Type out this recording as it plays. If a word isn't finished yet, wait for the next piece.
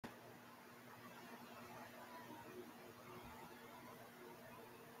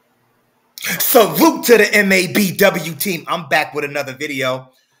Salute to the MABW team. I'm back with another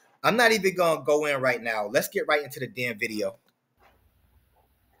video. I'm not even going to go in right now. Let's get right into the damn video.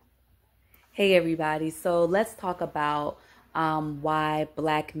 Hey everybody, so let's talk about why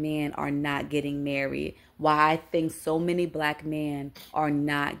black men are not getting married, why I think so many black men are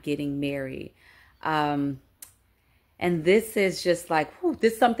not getting married. And this is just like,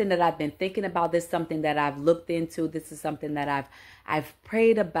 this is something that I've been thinking about. This is something that I've looked into. This is something that I've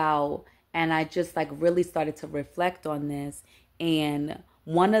prayed about, and I just like really started to reflect on this. And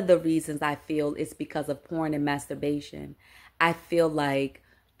one of the reasons I feel is because of porn and masturbation. I feel like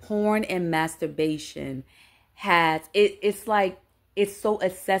porn and masturbation it's like it's so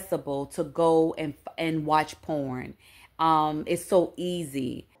accessible to go and watch porn. It's so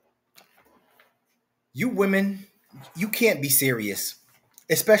easy. You women, you can't be serious,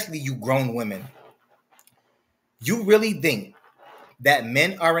 especially you grown women. You really think that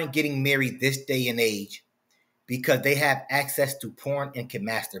men aren't getting married this day and age because they have access to porn and can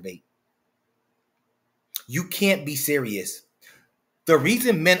masturbate? You can't be serious. The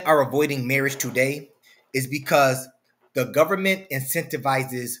reason men are avoiding marriage today is because the government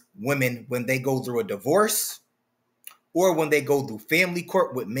incentivizes women when they go through a divorce or when they go through family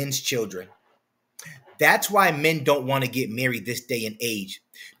court with men's children. That's why men don't want to get married this day and age,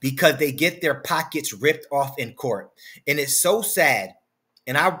 because they get their pockets ripped off in court. And it's so sad,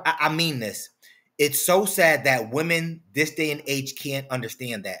 and I mean this, it's so sad that women this day and age can't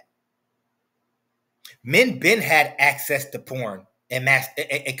understand that. Men been had access to porn and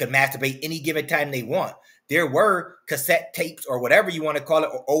could masturbate any given time they want. There were cassette tapes or whatever you want to call it,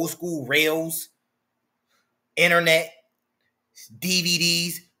 or old school rails, internet,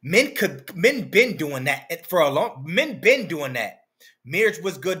 DVDs. Men been doing that for a long. Men been doing that. Marriage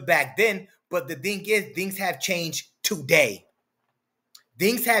was good back then, but the thing is, things have changed today.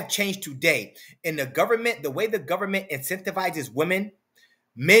 Things have changed today, and the way the government incentivizes women.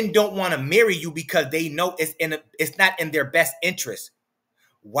 Men don't want to marry you because they know it's not in their best interest.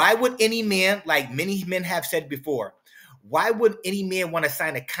 Why would any man, like many men have said before, why would any man want to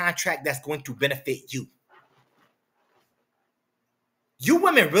sign a contract that's going to benefit you? You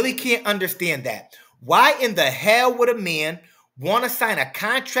women really can't understand that. Why in the hell would a man want to sign a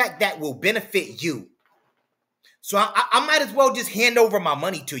contract that will benefit you? So I might as well just hand over my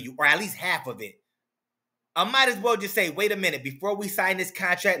money to you, or at least half of it. I might as well just say, wait a minute, before we sign this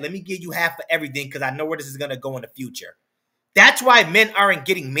contract, let me give you half of everything because I know where this is going to go in the future. That's why men aren't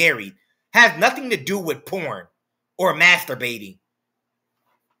getting married. Has nothing to do with porn or masturbating.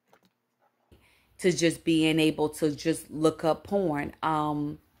 To just being able to just look up porn.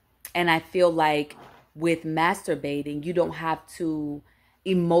 And I feel like with masturbating, you don't have to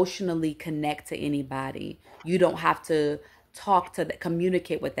emotionally connect to anybody. You don't have to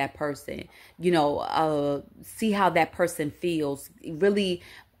communicate with that person, see how that person feels. Really,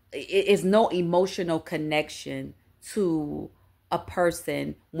 it is no emotional connection to a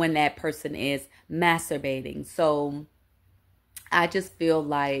person when that person is masturbating. So I just feel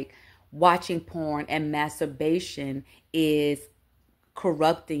like watching porn and masturbation is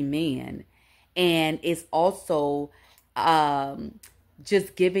corrupting men, and it's also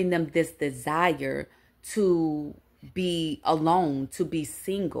just giving them this desire to be alone, to be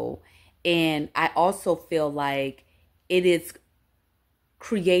single. And I also feel like it is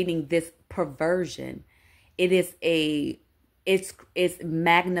creating this perversion. It's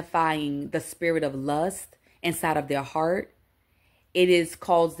magnifying the spirit of lust inside of their heart. It is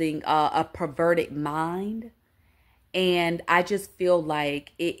causing a perverted mind. And I just feel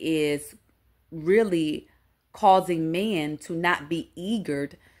like it is really causing men to not be eager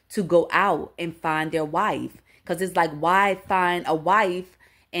to go out and find their wife. Because it's like, why find a wife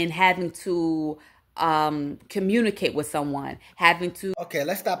and having to communicate with someone, having to... Okay,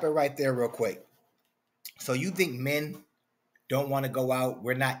 let's stop it right there real quick. So you think men don't want to go out?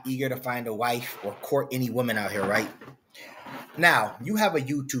 We're not eager to find a wife or court any woman out here, right? Now, you have a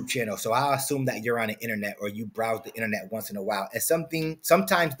YouTube channel, so I assume that you're on the internet or you browse the internet once in a while. And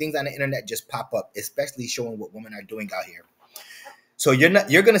sometimes things on the internet just pop up, especially showing what women are doing out here. So you're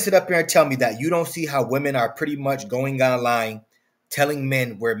going to sit up here and tell me that you don't see how women are pretty much going online telling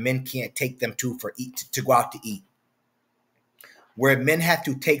men where men can't take them to go out to eat, where men have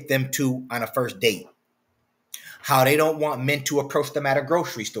to take them to on a first date, how they don't want men to approach them at a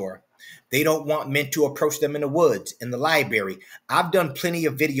grocery store. They don't want men to approach them in the woods, in the library. I've done plenty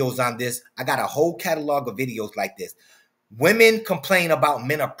of videos on this. I got a whole catalog of videos like this. Women complain about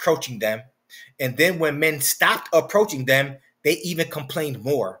men approaching them. And then when men stopped approaching them, they even complained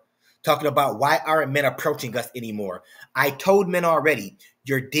more, talking about why aren't men approaching us anymore. I told men already,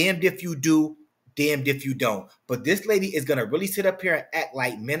 you're damned if you do, damned if you don't. But this lady is going to really sit up here and act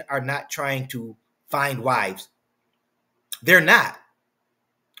like men are not trying to find wives. They're not.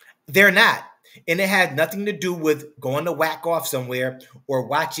 They're not. And it has nothing to do with going to whack off somewhere or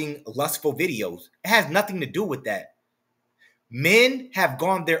watching lustful videos. It has nothing to do with that. Men have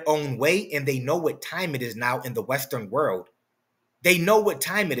gone their own way and they know what time it is now in the Western world. They know what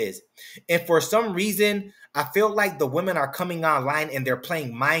time it is. And for some reason, I feel like the women are coming online and they're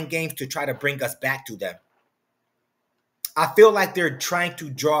playing mind games to try to bring us back to them. I feel like they're trying to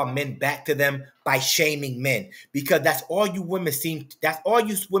draw men back to them by shaming men, because that's all you women seem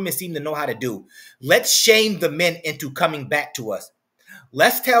to know how to do. Let's shame the men into coming back to us.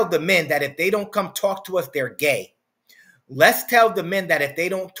 Let's tell the men that if they don't come talk to us, they're gay. Let's tell the men that if they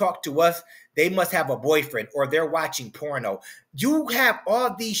don't talk to us, they must have a boyfriend or they're watching porno. You have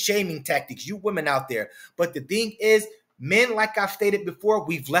all these shaming tactics, you women out there. But the thing is, men, like I've stated before,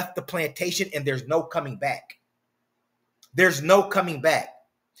 we've left the plantation and there's no coming back. There's no coming back.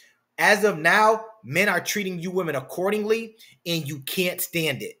 As of now, men are treating you women accordingly and you can't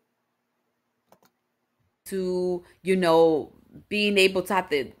stand it. To, being able to have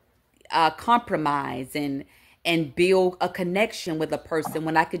to compromise and build a connection with a person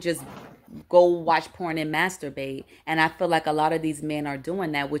when I could just go watch porn and masturbate. And I feel like a lot of these men are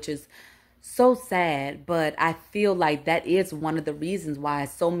doing that, which is so sad. But I feel like that is one of the reasons why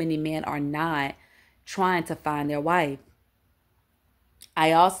so many men are not trying to find their wife.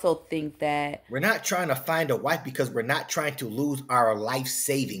 I also think that we're not trying to find a wife because we're not trying to lose our life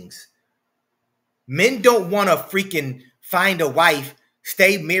savings. Men don't want to freaking find a wife,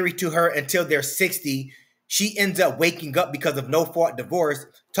 stay married to her until they're 60. She ends up waking up because of no fault divorce,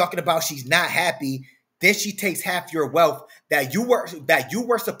 talking about she's not happy. Then she takes half your wealth that you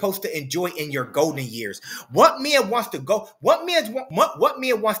were supposed to enjoy in your golden years. What man wants to go? What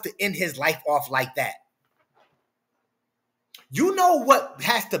man wants to end his life off like that? You know what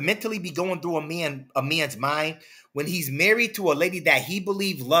has to mentally be going through a man's mind when he's married to a lady that he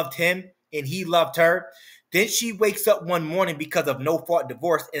believed loved him and he loved her. Then she wakes up one morning because of no fault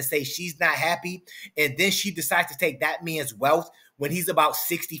divorce and says she's not happy. And then she decides to take that man's wealth when he's about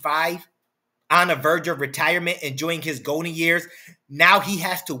 65, on the verge of retirement, enjoying his golden years. Now he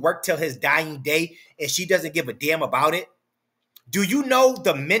has to work till his dying day and she doesn't give a damn about it. Do you know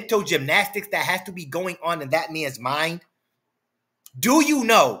the mental gymnastics that has to be going on in that man's mind? Do you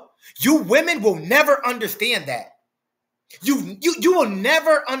know? You women will never understand that. You will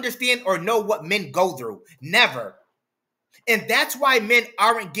never understand or know what men go through. Never. And that's why men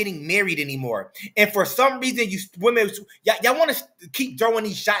aren't getting married anymore. And for some reason, you women, y'all want to keep throwing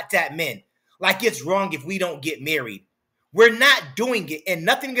these shots at men like it's wrong if we don't get married. We're not doing it, and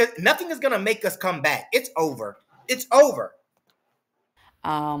nothing is gonna make us come back. It's over. It's over.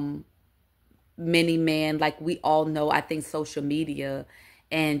 Many men, like we all know, I think social media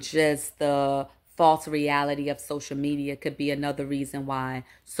and just the false reality of social media could be another reason why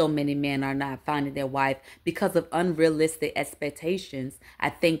so many men are not finding their wife, because of unrealistic expectations.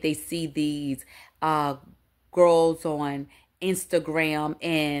 I think they see these girls on Instagram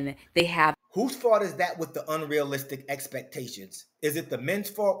and they have. Whose fault is that with the unrealistic expectations? Is it the men's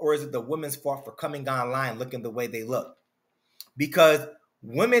fault or is it the women's fault for coming online looking the way they look? Because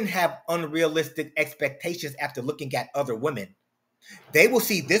women have unrealistic expectations after looking at other women. They will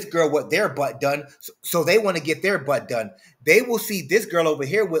see this girl with their butt done, so they want to get their butt done. They will see this girl over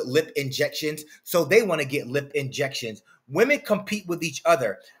here with lip injections, so they want to get lip injections. Women compete with each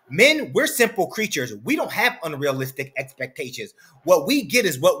other. Men, we're simple creatures. We don't have unrealistic expectations. What we get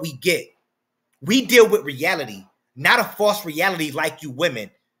is what we get. We deal with reality, not a false reality like you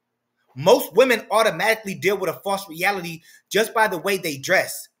women. Most women automatically deal with a false reality just by the way they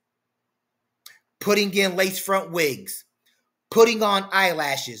dress. Putting in lace front wigs, putting on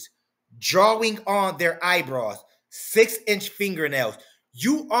eyelashes, drawing on their eyebrows, 6-inch fingernails.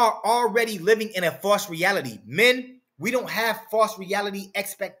 You are already living in a false reality. Men, we don't have false reality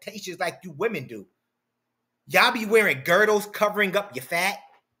expectations like you women do. Y'all be wearing girdles covering up your fat.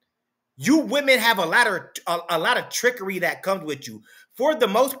 You women have a lot of trickery that comes with you. For the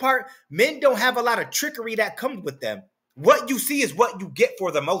most part, men don't have a lot of trickery that comes with them. What you see is what you get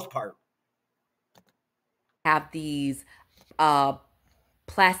for the most part. Have these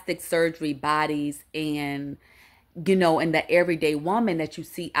plastic surgery bodies, and and the everyday woman that you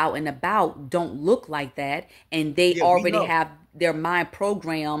see out and about don't look like that, and they already have their mind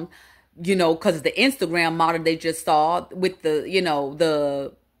programmed, because the Instagram model they just saw with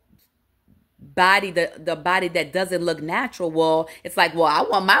the body, the body that doesn't look natural. Well, it's like, well, I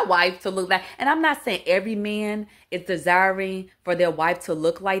want my wife to look like, and I'm not saying every man is desiring for their wife to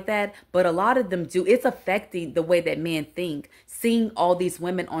look like that, but a lot of them do. It's affecting the way that men think, seeing all these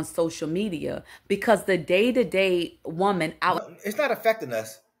women on social media, because the day-to-day woman out. No, it's not affecting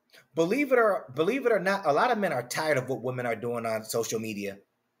us. Believe it or not, a lot of men are tired of what women are doing on social media.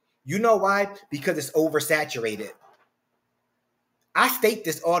 You know why? Because it's oversaturated. I state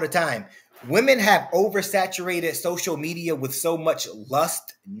this all the time. Women have oversaturated social media with so much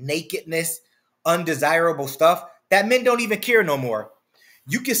lust, nakedness, undesirable stuff that men don't even care no more.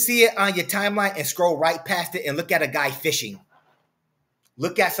 You can see it on your timeline and scroll right past it and look at a guy fishing.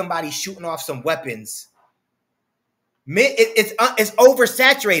 Look at somebody shooting off some weapons. Men, it's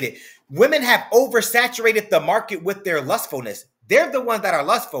oversaturated. Women have oversaturated the market with their lustfulness. They're the ones that are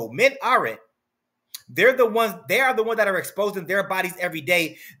lustful. Men aren't. They are the ones that are exposing their bodies every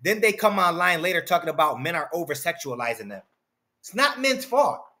day. Then they come online later talking about men are over sexualizing them. It's not men's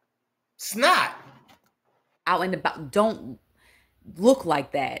fault. It's not. Out and about don't look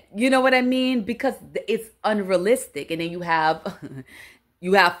like that. You know what I mean? Because it's unrealistic. And then you have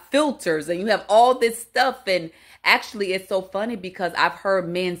you have filters and you have all this stuff. And actually it's so funny because I've heard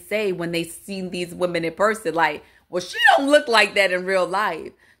men say when they see these women in person, like, well, she don't look like that in real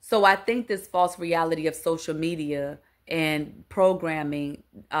life. So I think this false reality of social media and programming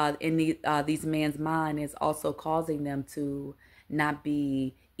in these men's mind is also causing them to not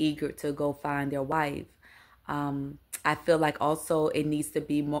be eager to go find their wife. I feel like also it needs to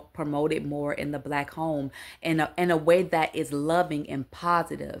be promoted more in the Black home in a way that is loving and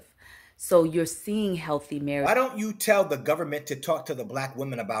positive. So you're seeing healthy marriage. Why don't you tell the government to talk to the Black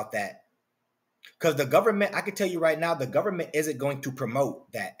women about that? Because the government, I can tell you right now, the government isn't going to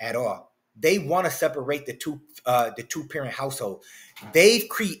promote that at all. They want to separate the two-parent household. They've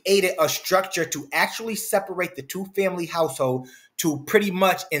created a structure to actually separate the two-family household to pretty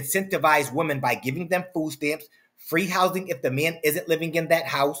much incentivize women by giving them food stamps, free housing if the man isn't living in that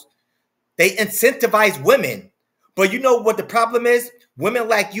house. They incentivize women. But you know what the problem is? Women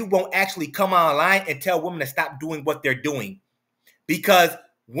like you won't actually come online and tell women to stop doing what they're doing. Because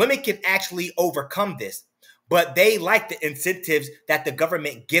women can actually overcome this, but they like the incentives that the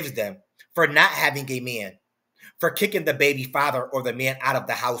government gives them for not having a man, for kicking the baby father or the man out of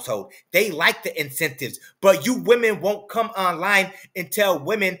the household. They like the incentives, but you women won't come online and tell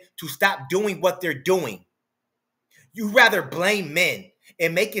women to stop doing what they're doing. You rather blame men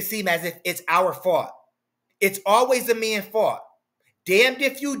and make it seem as if it's our fault. It's always the man's fault. Damned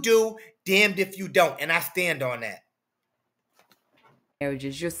if you do, damned if you don't, and I stand on that.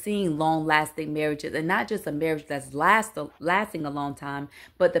 Marriages. You're seeing long-lasting marriages, and not just a marriage that's lasting a long time,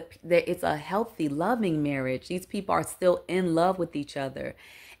 but it's a healthy, loving marriage. These people are still in love with each other,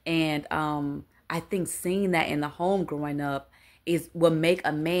 and I think seeing that in the home growing up will make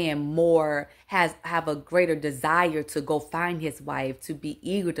a man have a greater desire to go find his wife, to be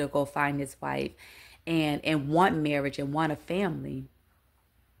eager to go find his wife, and want marriage and want a family.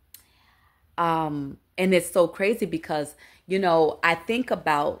 And it's so crazy because, I think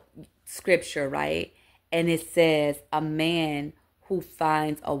about scripture, right? And it says a man who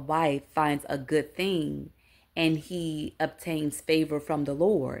finds a wife finds a good thing and he obtains favor from the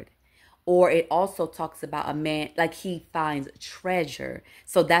Lord. Or it also talks about a man, like he finds treasure.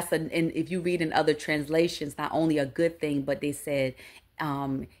 So and if you read in other translations, not only a good thing, but they said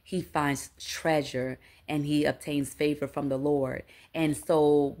he finds treasure and he obtains favor from the Lord. And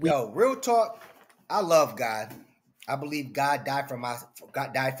so real talk, I love God. I believe God died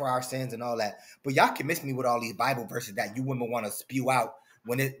for our sins and all that. But y'all can miss me with all these Bible verses that you women want to spew out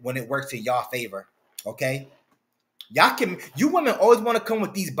when it works in y'all favor. Okay? You women always want to come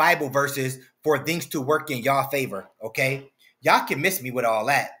with these Bible verses for things to work in y'all favor. Okay? Y'all can miss me with all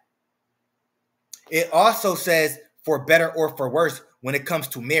that. It also says for better or for worse when it comes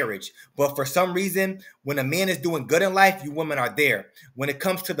to marriage. But for some reason, when a man is doing good in life, you women are there. When it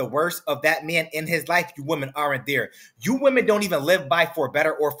comes to the worst of that man in his life, you women aren't there. You women don't even live by for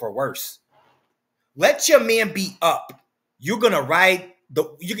better or for worse. Let your man be up. You're gonna ride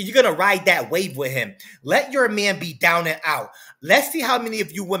that wave with him. Let your man be down and out. Let's see how many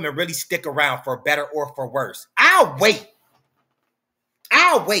of you women really stick around for better or for worse. I'll wait.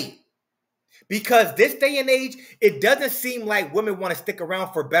 Because this day and age, it doesn't seem like women want to stick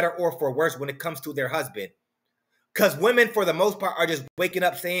around for better or for worse when it comes to their husband. Because women, for the most part, are just waking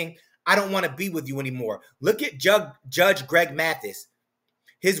up saying, I don't want to be with you anymore. Look at Judge Greg Mathis.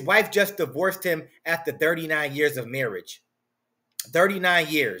 His wife just divorced him after 39 years of marriage. 39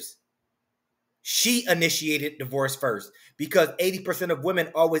 years. She initiated divorce first because 80% of women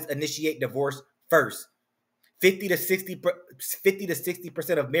always initiate divorce first. 50 to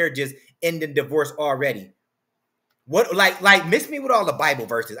 60% of marriages end in divorce already. What like miss me with all the Bible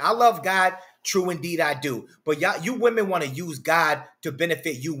verses. I love God, true indeed I do. But y'all, you women want to use God to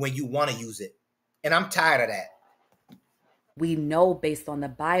benefit you when you want to use it. And I'm tired of that. We know based on the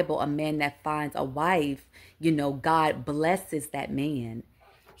Bible, a man that finds a wife, God blesses that man.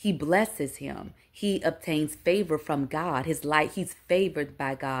 He blesses him. He obtains favor from God. He's favored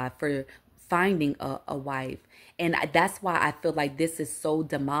by God for finding a wife. And that's why I feel like this is so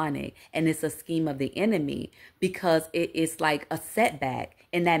demonic and it's a scheme of the enemy because it's like a setback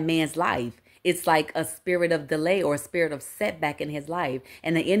in that man's life. It's like a spirit of delay or a spirit of setback in his life.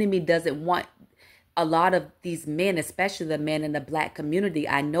 And the enemy doesn't want a lot of these men, especially the men in the Black community,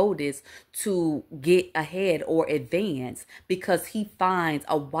 I notice, to get ahead or advance because he finds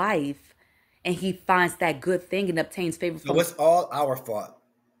a wife and he finds that good thing and obtains favor So from. it's all our fault.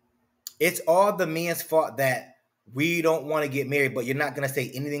 It's all the man's fault that we don't want to get married, but you're not going to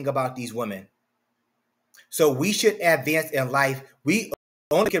say anything about these women. So we should advance in life. We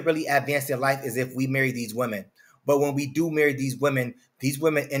only can really advance in life is if we marry these women. But when we do marry these women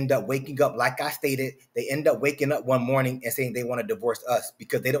end up waking up, like I stated, they end up waking up one morning and saying they want to divorce us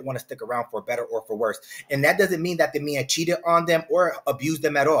because they don't want to stick around for better or for worse. And that doesn't mean that the man cheated on them or abused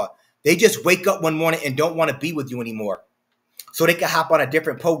them at all. They just wake up one morning and don't want to be with you anymore. So they can hop on a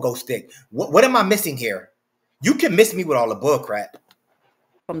different pogo stick. What am I missing here? You can miss me with all the bull crap.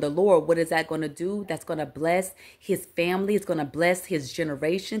 From the Lord, what is that going to do? That's going to bless his family. It's going to bless his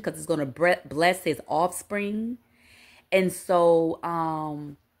generation because it's going to bless his offspring. And so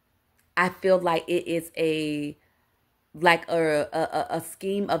I feel like it is a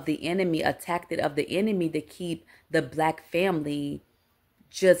scheme of the enemy, a tactic of the enemy to keep the Black family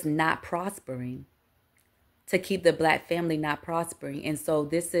just not prospering, to keep the Black family not prospering. And so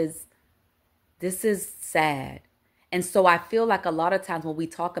this is sad. And so I feel like a lot of times when we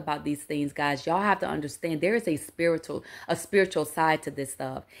talk about these things, guys, y'all have to understand there is a spiritual side to this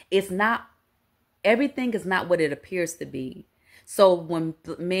stuff. It's not, everything is not what it appears to be. So when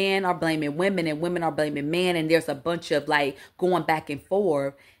men are blaming women and women are blaming men and there's a bunch of like going back and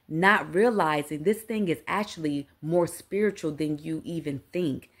forth, not realizing this thing is actually more spiritual than you even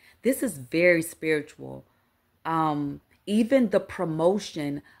think. This is very spiritual. Even the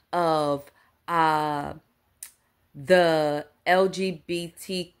promotion of the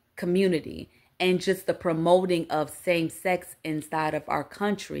LGBT community and just the promoting of same sex inside of our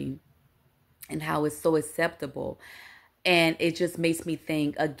country and how it's so acceptable. And it just makes me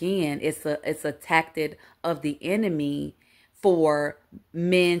think again, it's a tactic of the enemy for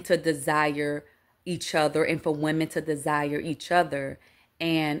men to desire each other and for women to desire each other.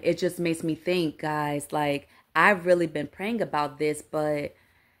 And it just makes me think, guys, like I've really been praying about this, but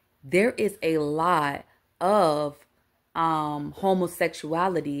there is a lot of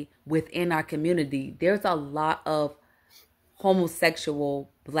homosexuality within our community. There's a lot of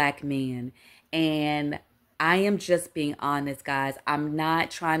homosexual Black men. And I am just being honest, guys. I'm not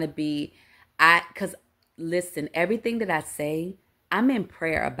trying to be, because listen, everything that I say, I'm in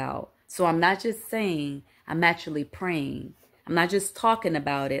prayer about. So I'm not just saying, I'm actually praying. I'm not just talking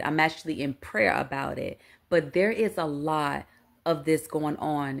about it. I'm actually in prayer about it. But there is a lot of this going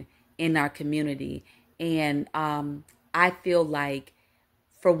on in our community. And I feel like,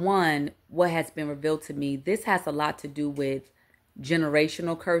 for one, what has been revealed to me, this has a lot to do with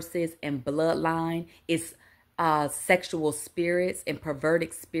generational curses and bloodline. It's sexual spirits and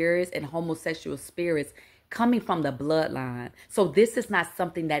perverted spirits and homosexual spirits coming from the bloodline. So this is not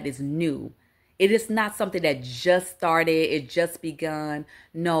something that is new. It is not something that just started, it just begun.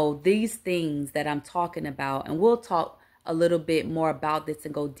 No, these things that I'm talking about, and we'll talk a little bit more about this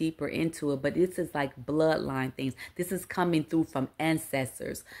and go deeper into it, but this is like bloodline things. This is coming through from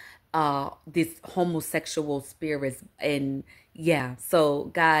ancestors, these homosexual spirits. And yeah, so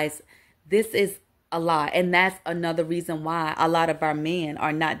guys, this is a lot. And that's another reason why a lot of our men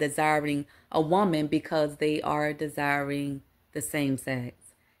are not desiring a woman, because they are desiring the same sex.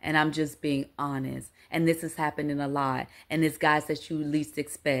 And I'm just being honest. And this is happening a lot. And it's guys that you least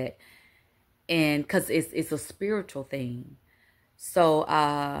expect. And because it's a spiritual thing. So,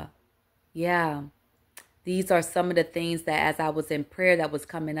 yeah, these are some of the things that as I was in prayer that was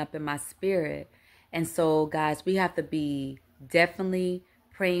coming up in my spirit. And so, guys, we have to be definitely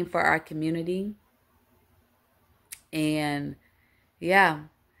praying for our community. And yeah,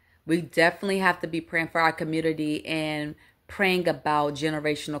 we definitely have to be praying for our community and praying about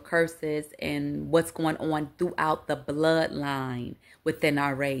generational curses and what's going on throughout the bloodline within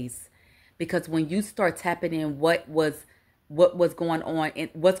our race. because when you start tapping in what's going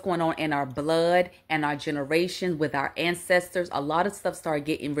on in our blood and our generation with our ancestors, a lot of stuff started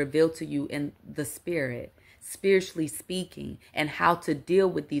getting revealed to you in the spirit, spiritually speaking, and how to deal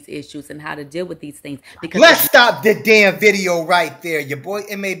with these issues and how to deal with these things. Because let's stop the damn video right there. Your boy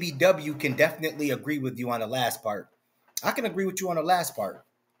MABW can definitely agree with you on the last part. I can agree with you on the last part.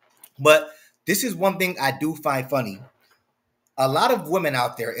 But this is one thing I do find funny. A lot of women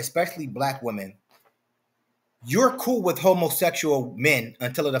out there, especially black women, you're cool with homosexual men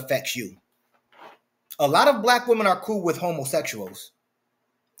until it affects you. A lot of black women are cool with homosexuals.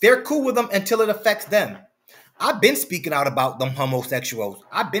 They're cool with them until it affects them. I've been speaking out about them homosexuals.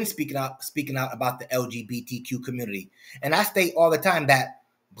 I've been speaking out about the LGBTQ community. And I state all the time that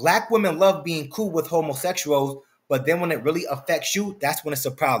black women love being cool with homosexuals, but then when it really affects you, that's when it's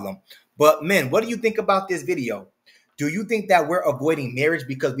a problem. But men, what do you think about this video? Do you think that we're avoiding marriage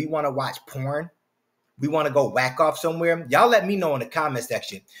because we want to watch porn? We want to go whack off somewhere? Y'all let me know in the comment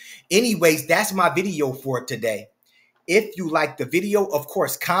section. Anyways, that's my video for today. If you like the video, of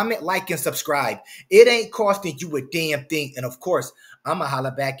course, comment, like, and subscribe. It ain't costing you a damn thing. And of course, I'm going to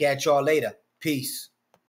holler back at y'all later. Peace.